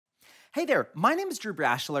Hey there, my name is Drew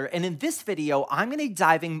Brashler, and in this video, I'm going to be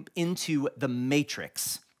diving into the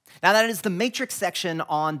matrix. Now, that is the matrix section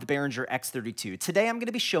on the Behringer X32. Today, I'm going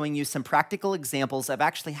to be showing you some practical examples of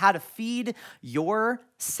actually how to feed your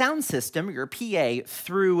sound system, your PA,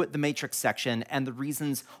 through the matrix section and the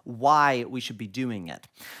reasons why we should be doing it.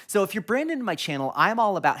 So if you're brand new to my channel, I'm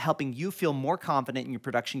all about helping you feel more confident in your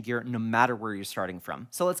production gear no matter where you're starting from.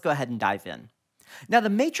 So let's go ahead and dive in. Now, the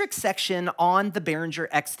matrix section on the Behringer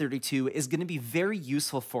X32 is going to be very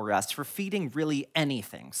useful for us for feeding really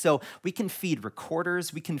anything. So we can feed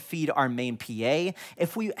recorders, we can feed our main PA.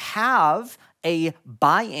 If we have a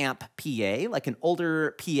bi-amp PA, like an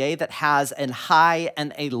older PA that has a high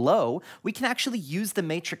and a low, we can actually use the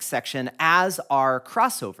matrix section as our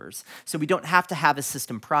crossovers, so we don't have to have a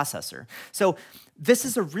system processor. So this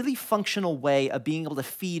is a really functional way of being able to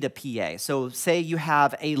feed a PA. So say you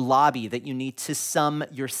have a lobby that you need to sum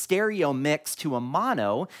your stereo mix to a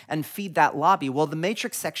mono and feed that lobby. Well, the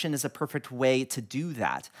matrix section is a perfect way to do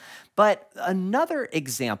that. But another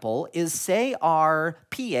example is, say our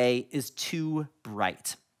PA is too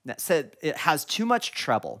bright. So it has too much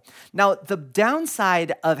treble. Now, the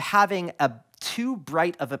downside of having a too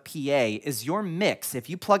bright of a PA is your mix. If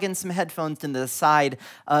you plug in some headphones into the side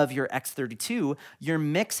of your X32, your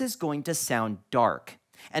mix is going to sound dark.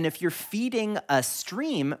 And if you're feeding a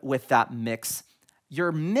stream with that mix,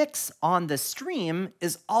 your mix on the stream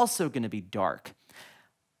is also going to be dark.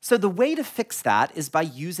 So the way to fix that is by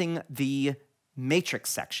using the matrix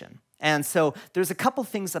section. And so there's a couple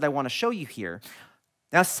things that I want to show you here.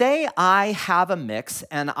 Now, say I have a mix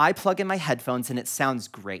and I plug in my headphones and it sounds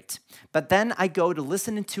great, but then I go to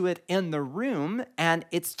listen to it in the room and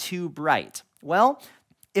it's too bright. Well,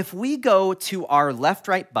 if we go to our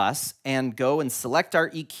left-right bus and go and select our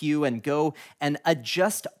EQ and go and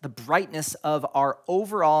adjust the brightness of our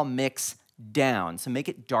overall mix down, so make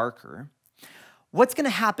it darker, what's going to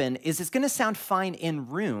happen is it's going to sound fine in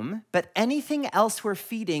room, but anything else we're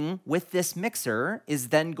feeding with this mixer is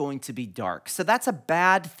then going to be dark. So that's a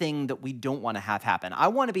bad thing that we don't want to have happen. I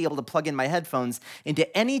want to be able to plug in my headphones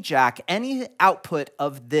into any jack, any output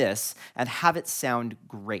of this, and have it sound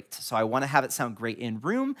great. So I want to have it sound great in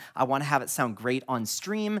room. I want to have it sound great on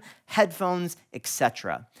stream, headphones,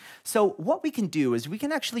 etc. So what we can do is we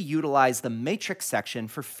can actually utilize the matrix section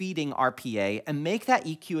for feeding our PA and make that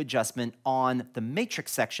EQ adjustment on the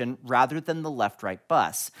matrix section rather than the left-right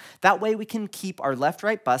bus. That way we can keep our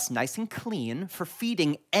left-right bus nice and clean for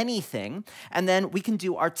feeding anything, and then we can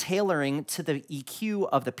do our tailoring to the EQ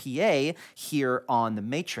of the PA here on the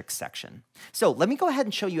matrix section. So let me go ahead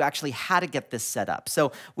and show you actually how to get this set up.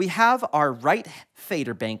 So we have our right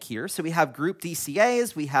fader bank here. So we have group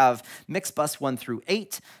DCAs, we have mix bus 1 through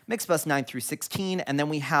 8, mix bus 9 through 16, and then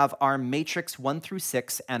we have our matrix 1 through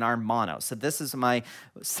 6 and our mono. So this is my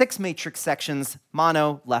 6 matrix sections,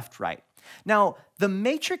 mono, left, right. Now, the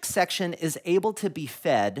matrix section is able to be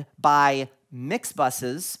fed by mix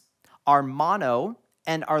buses, our mono,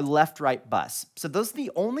 and our left-right bus. So those are the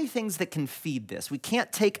only things that can feed this. We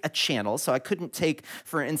can't take a channel, so I couldn't take,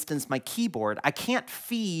 for instance, my keyboard. I can't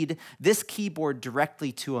feed this keyboard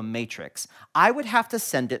directly to a matrix. I would have to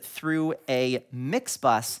send it through a mix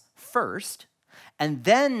bus first, and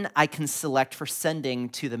then I can select for sending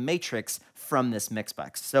to the matrix from this mix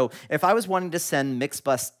bus. So if I was wanting to send mix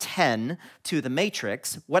bus 10 to the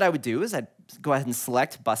matrix, what I would do is I'd go ahead and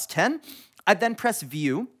select bus 10. I'd then press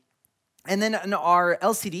view. And then on our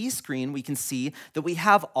LCD screen, we can see that we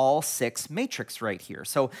have all 6 matrix right here.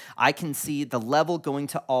 So I can see the level going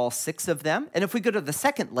to all 6 of them. And if we go to the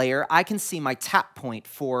second layer, I can see my tap point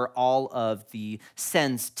for all of the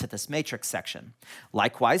sends to this matrix section.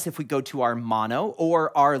 Likewise, if we go to our mono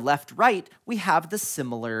or our left-right, we have the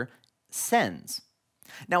similar sends.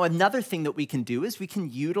 Now, another thing that we can do is we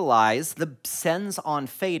can utilize the sends on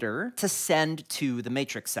fader to send to the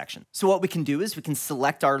matrix section. So what we can do is we can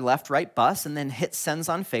select our left-right bus and then hit sends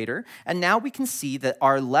on fader. And now we can see that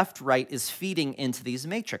our left-right is feeding into these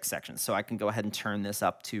matrix sections. So I can go ahead and turn this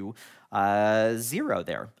up to 0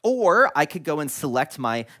 there. Or I could go and select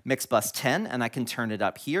my mix bus 10 and I can turn it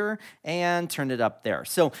up here and turn it up there.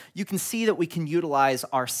 So you can see that we can utilize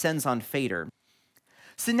our sends on fader.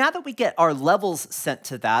 So now that we get our levels sent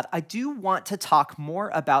to that, I do want to talk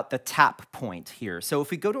more about the tap point here. So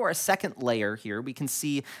if we go to our second layer here, we can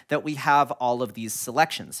see that we have all of these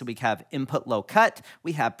selections. So we have input low cut,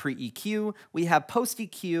 we have pre-EQ, we have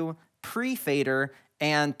post-EQ, pre-fader,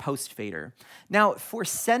 and post fader. Now, for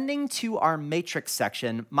sending to our matrix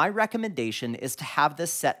section, my recommendation is to have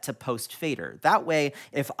this set to post fader. That way,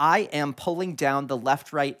 if I am pulling down the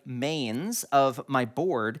left-right mains of my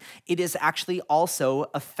board, it is actually also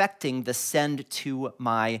affecting the send to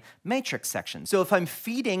my matrix section. So if I'm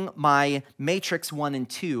feeding my matrix 1 and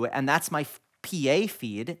 2, and that's my PA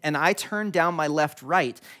feed, and I turn down my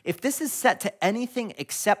left-right, if this is set to anything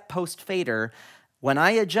except post fader, when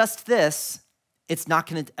I adjust this, it's not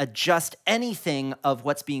going to adjust anything of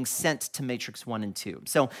what's being sent to matrix 1 and 2.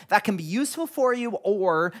 So that can be useful for you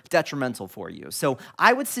or detrimental for you. So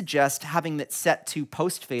I would suggest having it set to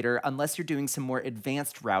post fader unless you're doing some more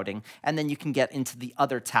advanced routing, and then you can get into the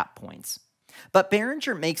other tap points. But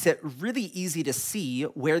Behringer makes it really easy to see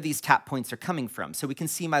where these tap points are coming from. So we can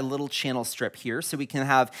see my little channel strip here. So we can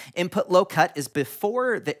have input low cut is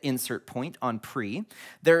before the insert point on pre.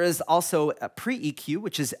 There is also a pre-EQ,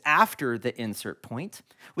 which is after the insert point.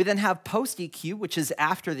 We then have post-EQ, which is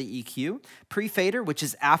after the EQ, pre-fader, which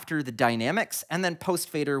is after the dynamics, and then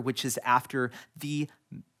post-fader, which is after the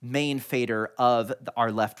main fader of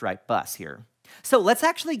our left-right bus here. So let's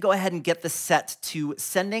actually go ahead and get this set to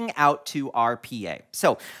sending out to our PA.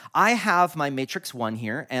 So I have my matrix 1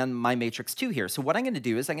 here and my matrix 2 here. So what I'm going to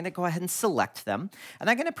do is I'm going to go ahead and select them, and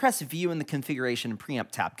I'm going to press View in the Configuration and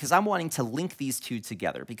Preamp tab because I'm wanting to link these two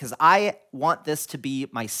together because I want this to be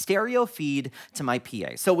my stereo feed to my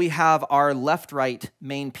PA. So we have our left-right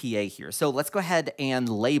main PA here. So let's go ahead and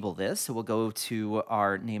label this. So we'll go to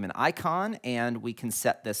our name and icon, and we can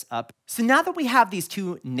set this up. So now that we have these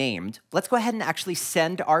two named, let's go ahead and actually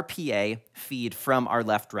send our PA feed from our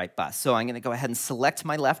left-right bus. So I'm going to go ahead and select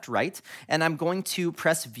my left-right, and I'm going to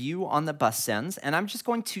press View on the bus sends, and I'm just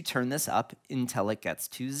going to turn this up until it gets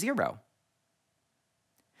to 0.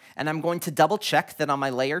 And I'm going to double check that on my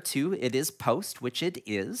layer 2 it is post, which it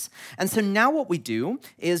is. And so now what we do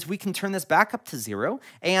is we can turn this back up to 0.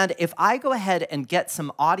 And if I go ahead and get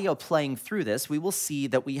some audio playing through this, we will see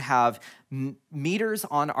that we have meters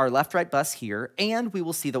on our left-right bus here, and we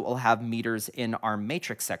will see that we'll have meters in our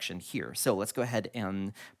matrix section here. So let's go ahead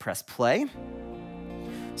and press play.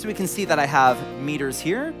 So we can see that I have meters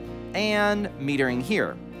here and metering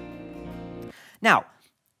here. Now,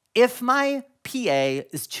 if my PA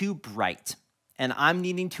is too bright and I'm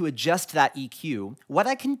needing to adjust that EQ, what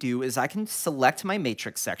I can do is I can select my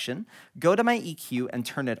matrix section, go to my EQ and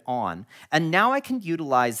turn it on, and now I can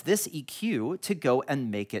utilize this EQ to go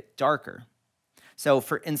and make it darker. So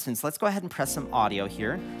for instance, let's go ahead and press some audio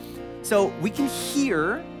here. So we can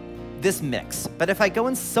hear this mix, but if I go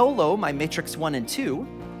and solo my matrix 1 and 2,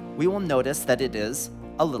 we will notice that it is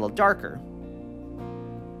a little darker.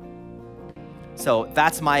 So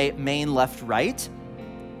that's my main left-right,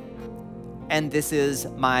 and this is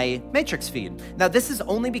my matrix feed. Now this is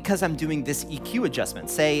only because I'm doing this EQ adjustment.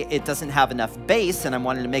 Say it doesn't have enough bass and I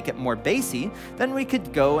wanted to make it more bassy, then we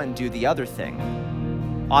could go and do the other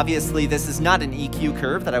thing. Obviously this is not an EQ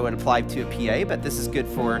curve that I would apply to a PA, but this is good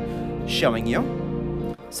for showing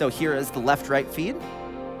you. So here is the left-right feed,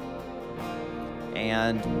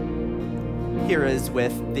 and here is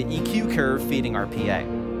with the EQ curve feeding our PA.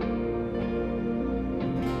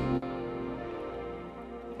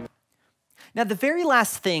 Now, the very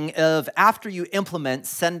last thing of after you implement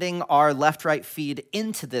sending our left-right feed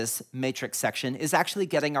into this matrix section is actually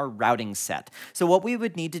getting our routing set. So what we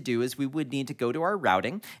would need to do is we would need to go to our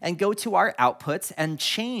routing and go to our outputs and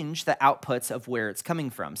change the outputs of where it's coming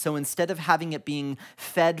from. So instead of having it being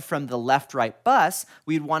fed from the left-right bus,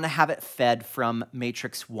 we'd want to have it fed from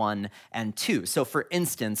matrix 1 and 2. So for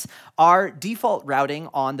instance, our default routing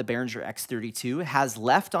on the Behringer X32 has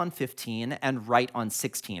left on 15 and right on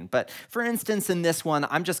 16. But for instance, in this one,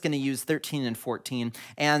 I'm just going to use 13 and 14.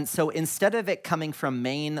 And so instead of it coming from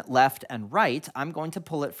main, left, and right, I'm going to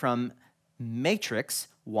pull it from matrix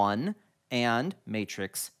 1 and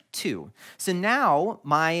matrix 2. So now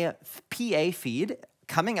my PA feed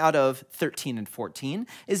coming out of 13 and 14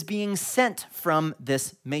 is being sent from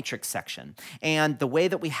this matrix section. And the way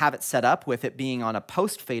that we have it set up with it being on a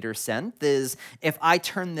post fader send is if I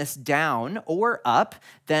turn this down or up,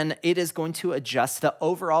 then it is going to adjust the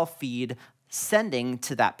overall feed sending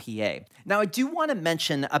to that PA. Now, I do want to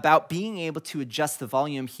mention about being able to adjust the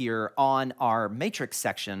volume here on our matrix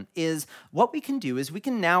section is what we can do is we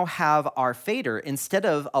can now have our fader, instead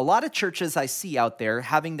of a lot of churches I see out there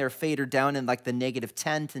having their fader down in like the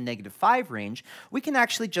 -10 to -5 range, we can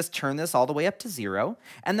actually just turn this all the way up to 0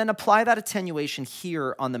 and then apply that attenuation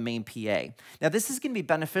here on the main PA. Now, this is going to be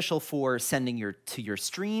beneficial for sending to your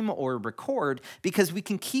stream or record because we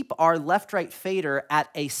can keep our left-right fader at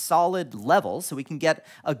a solid level level, so we can get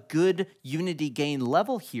a good unity gain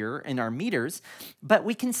level here in our meters, but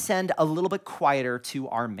we can send a little bit quieter to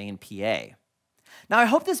our main PA. Now, I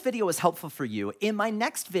hope this video was helpful for you. In my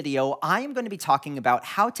next video, I am going to be talking about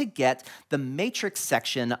how to get the matrix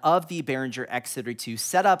section of the Behringer X32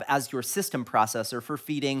 set up as your system processor for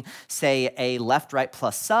feeding, say, a left-right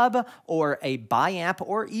plus sub, or a biamp,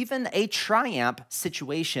 or even a triamp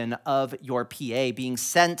situation of your PA being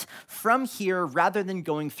sent from here rather than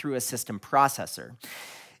going through a system processor.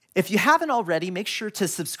 If you haven't already, make sure to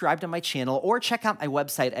subscribe to my channel or check out my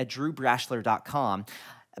website at drewbrashler.com.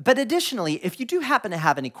 But additionally, if you do happen to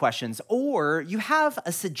have any questions or you have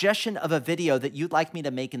a suggestion of a video that you'd like me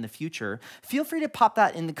to make in the future, feel free to pop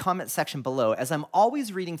that in the comment section below, as I'm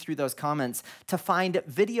always reading through those comments to find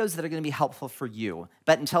videos that are going to be helpful for you.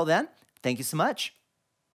 But until then, thank you so much.